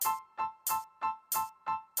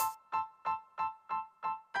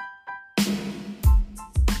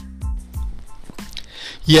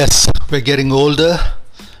Yes, we're getting older,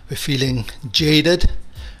 we're feeling jaded,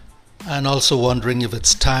 and also wondering if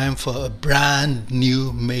it's time for a brand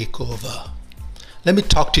new makeover. Let me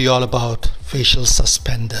talk to you all about facial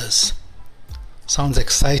suspenders. Sounds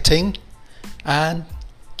exciting and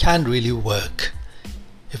can really work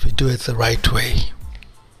if we do it the right way.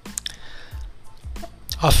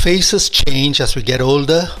 Our faces change as we get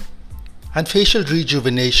older, and facial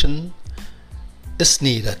rejuvenation is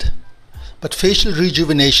needed. But facial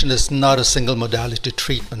rejuvenation is not a single modality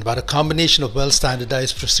treatment, but a combination of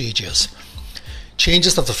well-standardized procedures.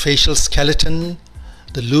 Changes of the facial skeleton,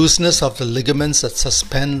 the looseness of the ligaments that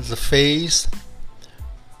suspend the face,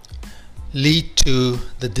 lead to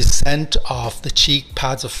the descent of the cheek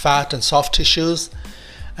pads of fat and soft tissues,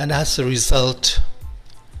 and as a result,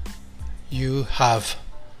 you have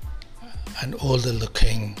an older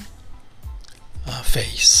looking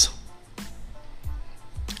face.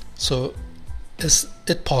 So, is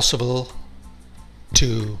it possible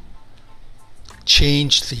to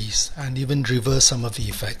change these and even reverse some of the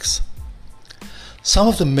effects? Some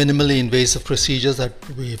of the minimally invasive procedures that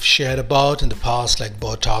we've shared about in the past, like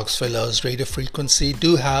Botox, fillers, radiofrequency,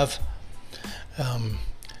 do have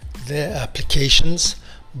their applications,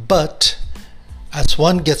 but as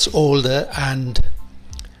one gets older and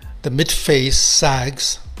the mid-face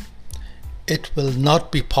sags, it will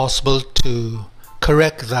not be possible to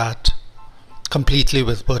correct that completely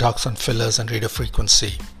with Botox and fillers and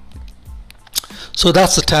radiofrequency. So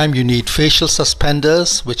that's the time you need facial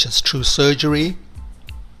suspenders, which is through surgery,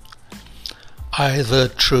 either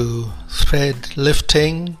through thread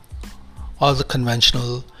lifting or the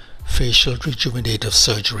conventional facial rejuvenative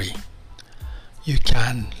surgery. You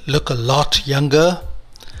can look a lot younger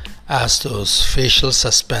as those facial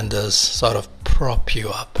suspenders sort of prop you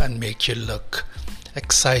up and make you look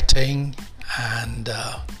exciting and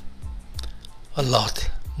a lot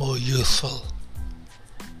more youthful.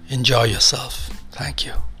 Enjoy yourself. Thank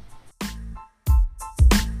you.